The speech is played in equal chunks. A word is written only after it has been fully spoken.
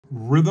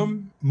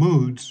Rhythm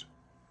Moods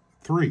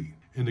 3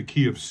 in the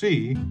key of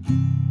C.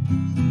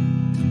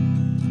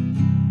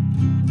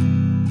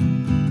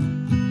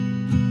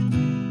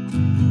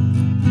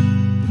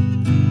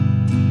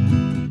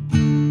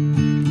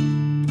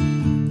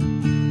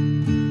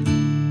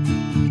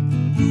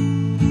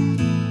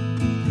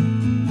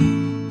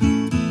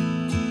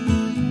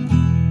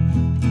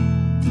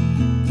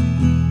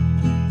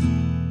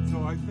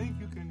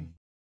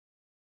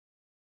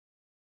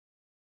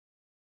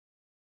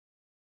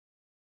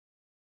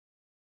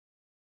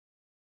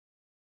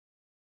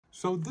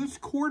 So this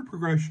chord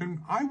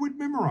progression, I would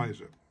memorize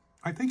it.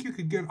 I think you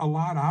could get a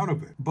lot out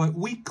of it. But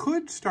we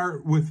could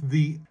start with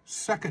the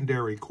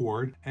secondary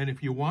chord, and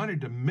if you wanted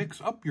to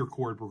mix up your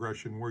chord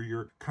progression where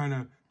you're kind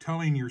of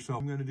telling yourself,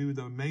 I'm going to do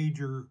the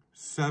major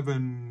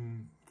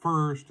 7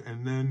 first,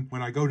 and then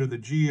when I go to the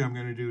G, I'm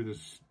going to do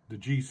the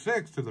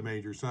G6 to the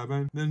major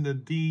 7, then the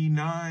D9,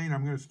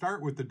 I'm going to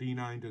start with the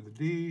D9 to the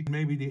D,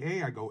 maybe the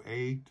A, I go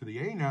A to the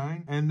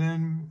A9, and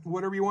then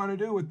whatever you want to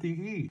do with the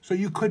E. So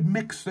you could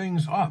mix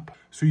things up.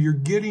 So you're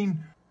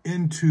getting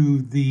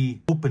into the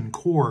open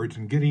chords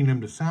and getting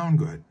them to sound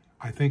good.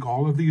 I think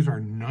all of these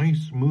are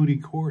nice, moody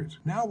chords.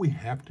 Now we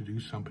have to do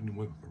something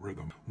with the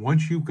rhythm.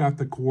 Once you've got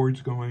the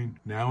chords going,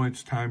 now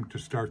it's time to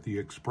start the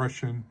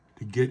expression,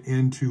 to get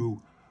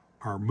into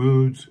our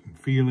moods and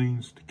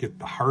feelings, to get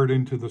the heart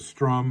into the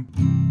strum.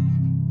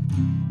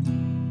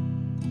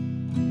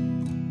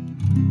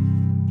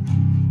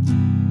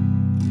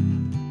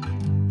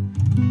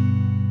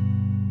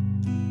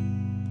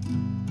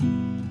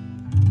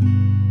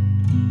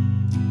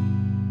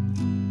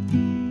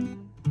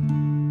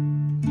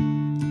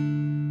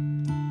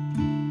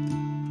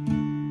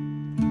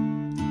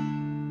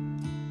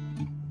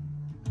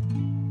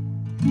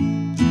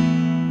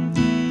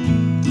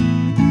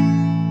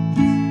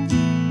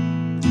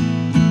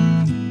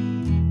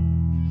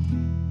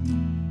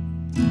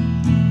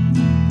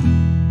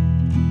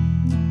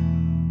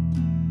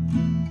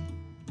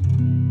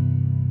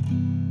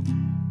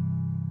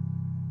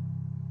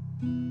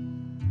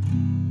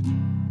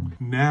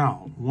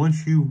 Now,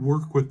 once you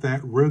work with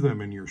that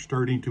rhythm and you're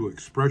starting to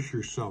express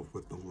yourself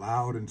with the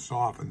loud and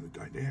soft and the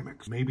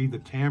dynamics, maybe the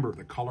timbre,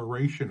 the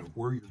coloration of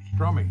where you're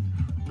strumming,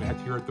 back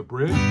here at the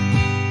bridge,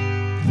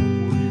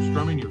 where you're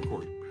strumming your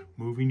chord,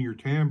 moving your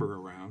timbre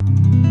around,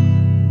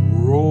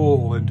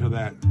 roll into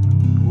that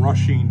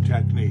rushing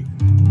technique,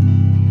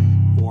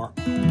 or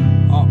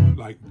up,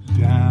 like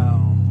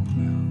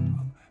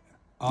down,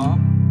 up.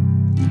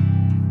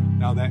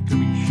 Now that could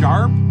be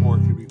sharp, or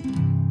it could be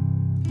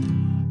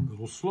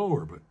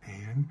slower, but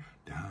and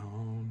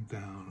down,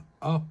 down,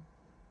 up,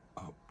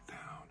 up,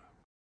 down.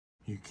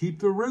 You keep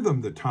the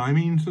rhythm, the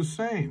timing's the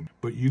same,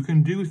 but you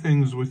can do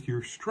things with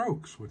your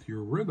strokes, with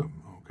your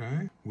rhythm,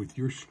 okay? With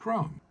your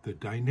strum, the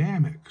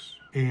dynamics.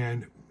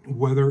 And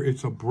whether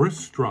it's a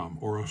brisk strum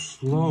or a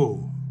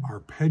slow,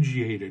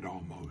 arpeggiated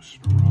almost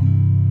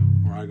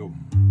strum, where I go,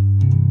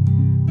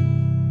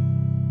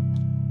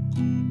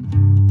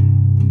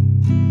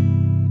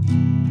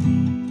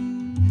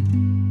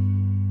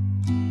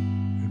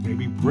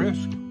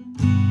 brisk.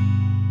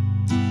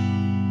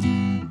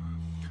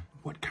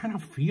 What kind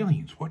of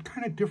feelings? What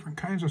kind of different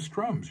kinds of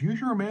strums? Use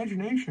your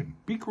imagination.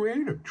 Be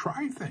creative.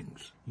 Try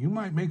things. You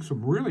might make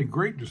some really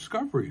great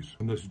discoveries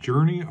on this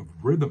journey of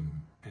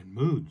rhythm and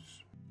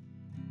moods.